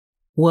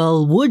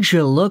Well, would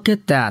you look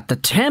at that? The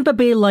Tampa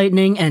Bay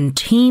Lightning and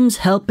teams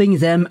helping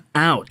them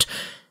out.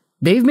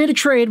 They've made a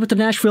trade with the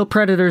Nashville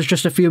Predators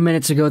just a few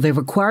minutes ago. They've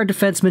acquired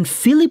defenseman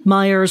Philippe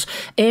Myers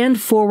and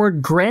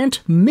forward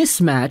Grant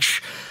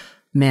Mismash.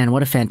 Man,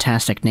 what a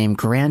fantastic name,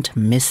 Grant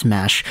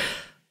Mismash.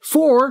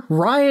 For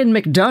Ryan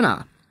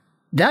McDonagh.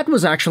 That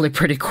was actually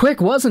pretty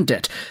quick, wasn't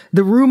it?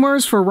 The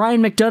rumors for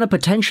Ryan McDonagh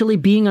potentially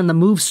being on the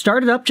move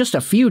started up just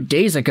a few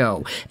days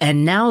ago,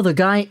 and now the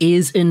guy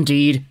is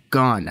indeed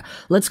gone.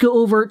 Let's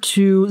go over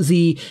to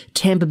the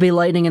Tampa Bay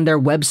Lightning and their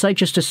website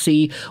just to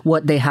see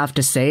what they have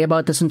to say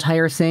about this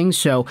entire thing.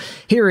 So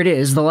here it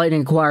is. The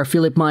Lightning acquire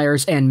Philippe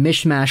Myers and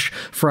Mismash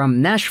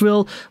from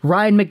Nashville.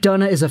 Ryan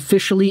McDonagh is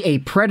officially a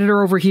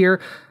Predator over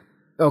here.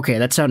 Okay,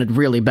 that sounded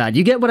really bad.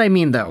 You get what I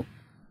mean, though.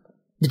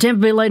 The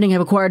Tampa Bay Lightning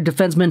have acquired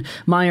defensemen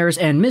Myers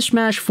and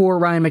Mismash for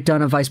Ryan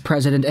McDonagh. Vice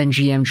President and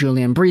GM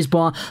Julien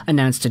Brisebois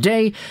announced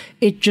today.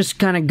 It just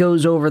kind of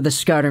goes over the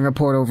scouting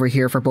report over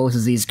here for both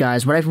of these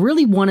guys. What I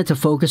really wanted to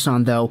focus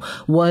on, though,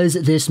 was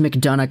this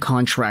McDonagh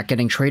contract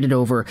getting traded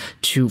over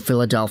to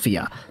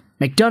Philadelphia.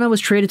 McDonagh was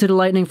traded to the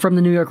Lightning from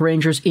the New York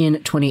Rangers in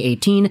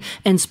 2018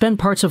 and spent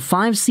parts of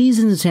 5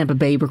 seasons in Tampa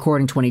Bay,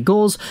 recording 20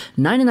 goals,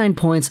 99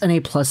 points, and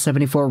a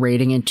 +74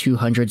 rating in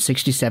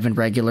 267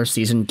 regular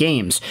season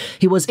games.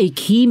 He was a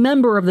key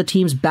member of the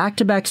team's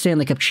back-to-back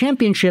Stanley Cup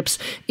championships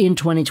in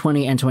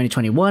 2020 and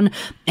 2021,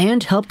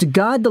 and helped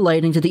guide the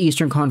Lightning to the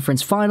Eastern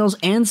Conference Finals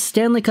and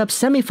Stanley Cup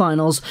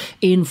semifinals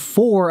in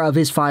 4 of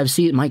his 5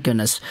 seasons. My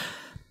goodness.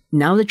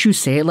 Now that you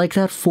say it like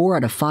that, 4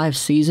 out of 5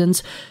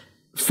 seasons...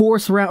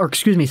 third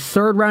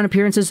round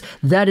appearances,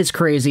 that is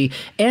crazy,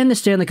 and the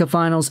Stanley Cup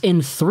Finals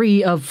in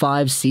 3 of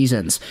 5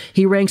 seasons.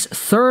 He ranks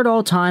 3rd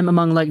all-time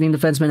among Lightning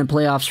defensemen in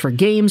playoffs for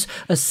games,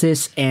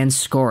 assists, and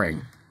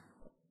scoring.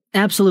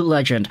 Absolute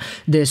legend,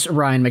 this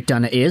Ryan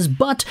McDonagh is,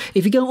 but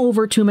if you go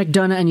over to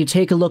McDonagh and you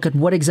take a look at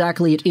what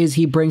exactly it is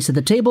he brings to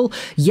the table,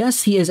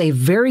 yes, he is a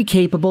very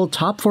capable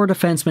top 4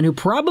 defenseman who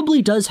probably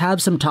does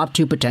have some top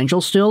 2 potential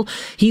still.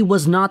 He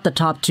was not the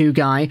top 2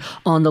 guy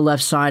on the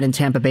left side in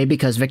Tampa Bay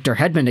because Victor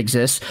Hedman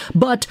exists,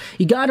 but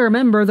you gotta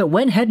remember that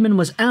when Hedman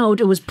was out,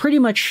 it was pretty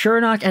much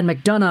Chernak and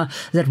McDonagh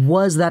that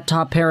was that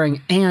top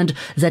pairing, and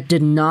that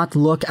did not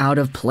look out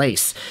of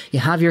place.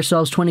 You have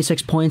yourselves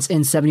 26 points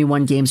in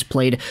 71 games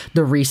played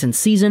the recent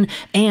season,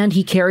 and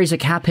he carries a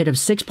cap hit of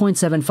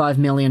 $6.75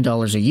 million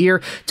a year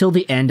till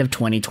the end of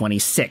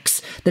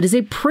 2026. That is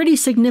a pretty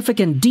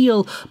significant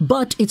deal,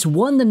 but it's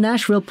one the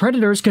Nashville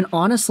Predators can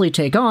honestly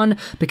take on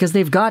because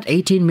they've got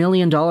 $18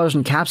 million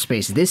in cap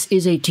space. This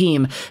is a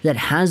team that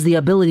has the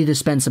ability to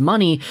spend some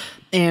money.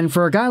 And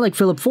for a guy like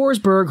Filip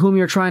Forsberg, whom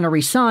you're trying to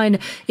re-sign,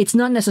 it's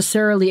not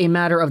necessarily a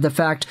matter of the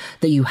fact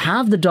that you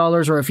have the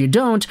dollars or if you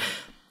don't,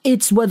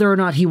 it's whether or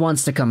not he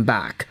wants to come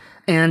back.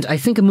 And I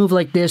think a move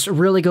like this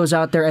really goes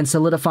out there and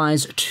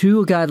solidifies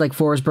to a guy like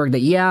Forsberg that,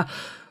 yeah,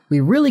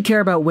 we really care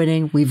about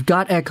winning. We've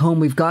got Ekholm,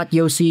 we've got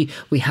Josi,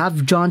 we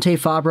have Jonte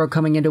Fabro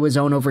coming into his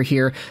own over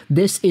here.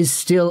 This is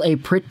still a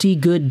pretty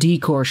good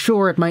decor.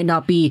 Sure, it might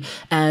not be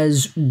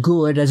as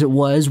good as it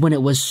was when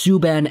it was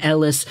Subban,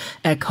 Ellis,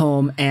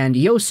 Ekholm, and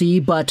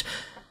Josi, but,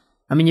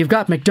 I mean, you've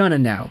got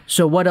McDonagh now,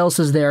 so what else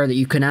is there that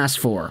you can ask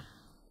for?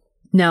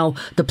 Now,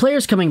 the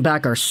players coming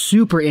back are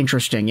super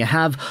interesting. You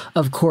have,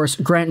 of course,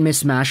 Grant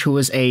Mismash, who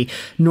is a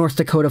North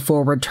Dakota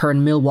forward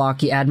turned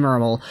Milwaukee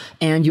Admiral,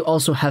 and you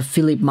also have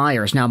Philippe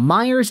Myers. Now,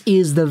 Myers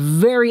is the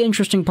very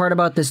interesting part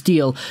about this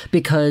deal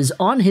because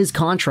on his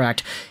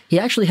contract, he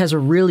actually has a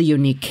really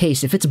unique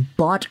case. If it's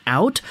bought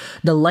out,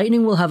 the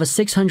Lightning will have a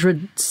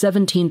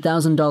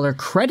 $617,000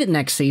 credit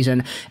next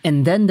season,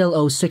 and then they'll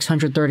owe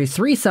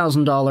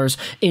 $633,000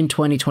 in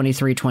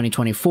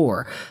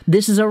 2023-2024.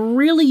 This is a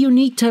really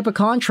unique type of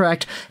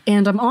contract,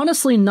 and I'm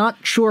honestly not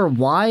sure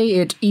why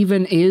it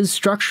even is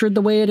structured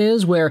the way it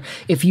is, where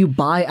if you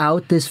buy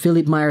out this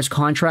Philippe Myers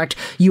contract,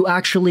 you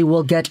actually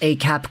will get a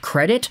cap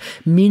credit,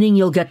 meaning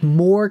you'll get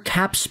more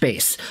cap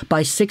space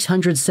by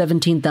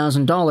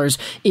 $617,000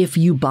 if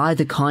you buy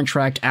the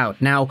contract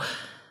out. Now,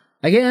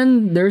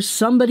 again, there's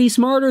somebody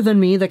smarter than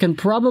me that can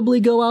probably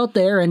go out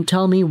there and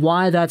tell me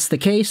why that's the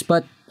case,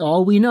 but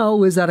all we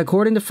know is that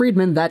according to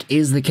Friedman, that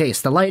is the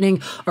case. The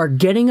Lightning are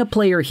getting a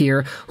player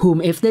here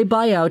whom, if they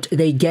buy out,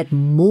 they get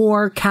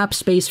more cap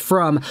space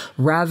from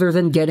rather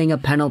than getting a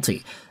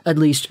penalty. At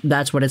least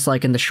that's what it's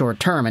like in the short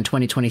term. In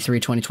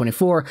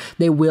 2023-2024,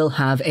 they will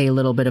have a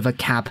little bit of a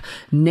cap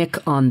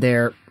nick on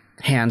their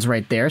hands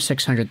right there,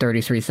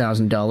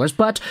 $633,000.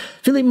 But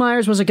Philippe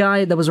Myers was a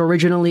guy that was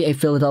originally a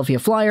Philadelphia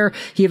Flyer.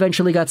 He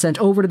eventually got sent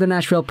over to the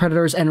Nashville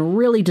Predators and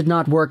really did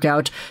not work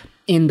out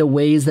in the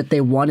ways that they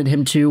wanted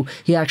him to.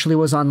 He actually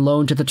was on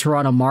loan to the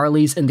Toronto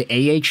Marlies in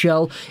the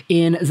AHL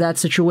in that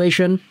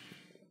situation.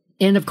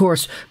 And of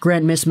course,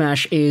 Grant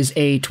Mismash is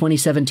a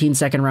 2017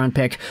 second-round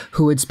pick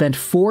who had spent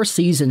 4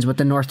 seasons with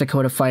the North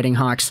Dakota Fighting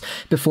Hawks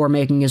before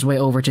making his way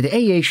over to the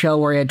AHL,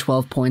 where he had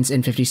 12 points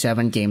in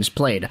 57 games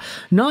played.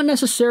 Not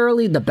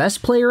necessarily the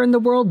best player in the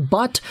world,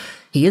 but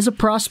he is a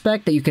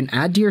prospect that you can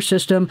add to your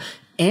system,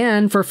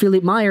 And for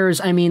Philippe Myers,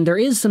 I mean, there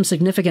is some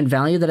significant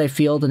value that I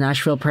feel the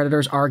Nashville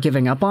Predators are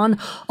giving up on,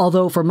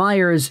 although for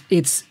Myers,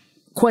 it's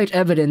quite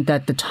evident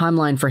that the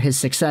timeline for his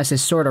success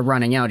is sort of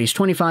running out. He's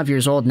 25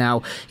 years old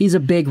now. He's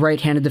a big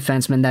right-handed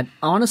defenseman that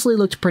honestly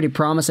looked pretty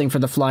promising for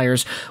the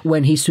Flyers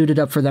when he suited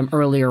up for them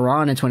earlier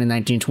on in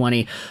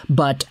 2019-20.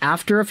 But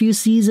after a few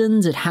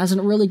seasons, it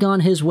hasn't really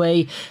gone his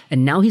way,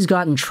 and now he's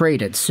gotten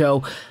traded.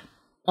 So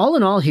all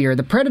in all here,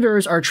 the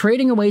Predators are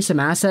trading away some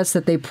assets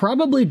that they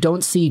probably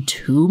don't see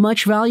too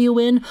much value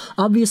in.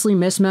 Obviously,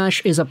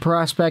 Mismash is a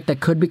prospect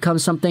that could become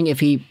something if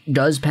he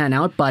does pan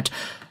out, but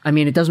I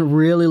mean, it doesn't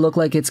really look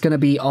like it's going to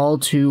be all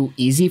too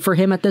easy for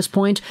him at this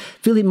point.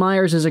 Philippe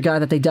Myers is a guy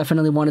that they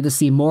definitely wanted to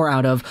see more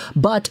out of,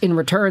 but in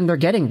return, they're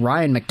getting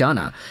Ryan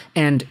McDonagh.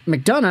 And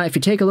McDonagh, if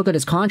you take a look at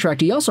his contract,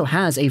 he also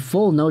has a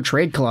full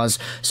no-trade clause,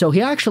 so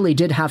he actually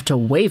did have to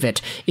waive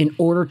it in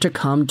order to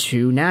come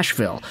to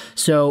Nashville.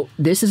 So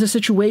this is a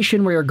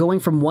situation where you're going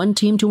from one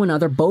team to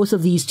another. Both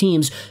of these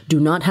teams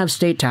do not have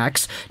state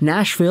tax.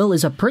 Nashville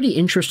is a pretty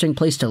interesting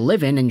place to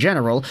live in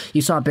general.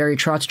 You saw Barry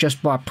Trotz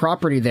just bought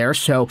property there,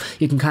 so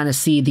you can kind of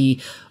see the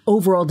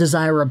overall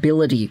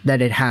desirability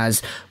that it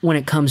has when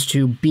it comes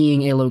to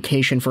being a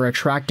location for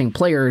attracting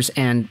players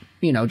and,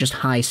 you know, just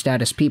high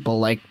status people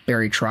like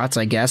Barry Trotz,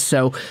 I guess.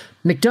 So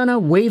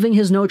McDonagh waiving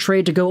his no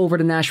trade to go over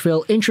to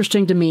Nashville,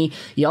 interesting to me.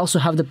 You also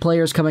have the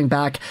players coming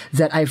back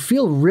that I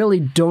feel really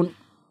don't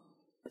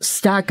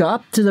stack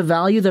up to the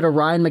value that a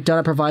Ryan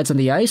McDonagh provides on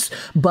the ice,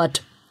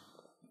 but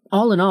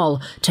all in all,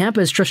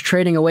 Tampa is just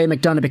trading away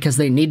McDonagh because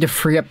they need to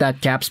free up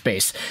that cap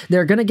space.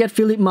 They're going to get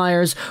Philippe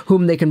Myers,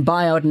 whom they can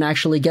buy out and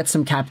actually get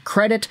some cap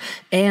credit,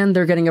 and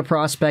they're getting a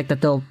prospect that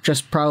they'll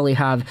just probably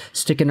have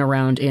sticking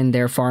around in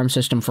their farm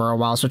system for a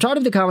while. So talk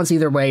in the comments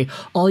either way,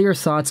 all your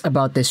thoughts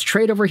about this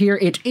trade over here.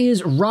 It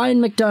is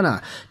Ryan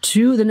McDonagh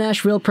to the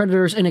Nashville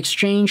Predators in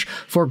exchange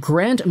for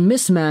Grant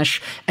Mismash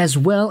as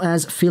well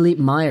as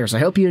Philippe Myers. I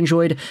hope you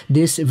enjoyed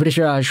this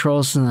video,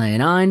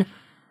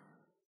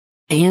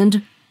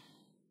 and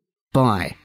bye.